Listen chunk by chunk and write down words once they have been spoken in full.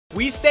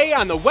we stay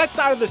on the west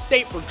side of the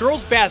state for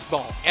girls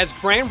basketball as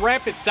Grand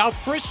Rapids South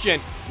Christian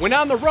went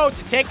on the road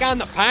to take on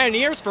the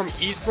Pioneers from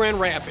East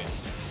Grand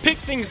Rapids. Pick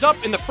things up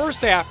in the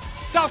first half,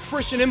 South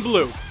Christian in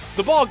blue.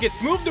 The ball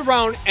gets moved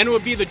around and it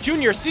would be the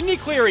junior Sydney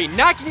Cleary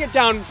knocking it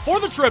down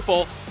for the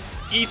triple.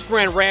 East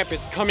Grand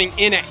Rapids coming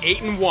in at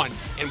 8-1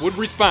 and would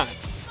respond.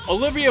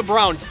 Olivia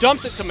Brown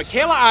dumps it to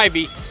Michaela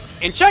Ivy,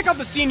 and check out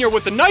the senior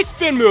with a nice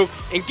spin move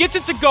and gets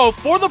it to go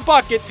for the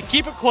bucket to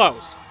keep it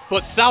close.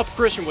 But South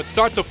Christian would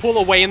start to pull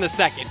away in the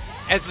second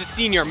as the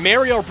senior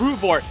Mario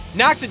Bruvort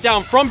knocks it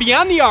down from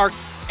beyond the arc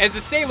as the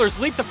Sailors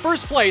leap to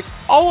first place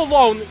all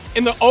alone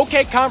in the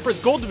OK Conference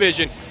Gold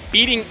Division,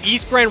 beating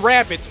East Grand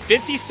Rapids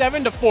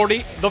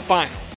 57-40 the final.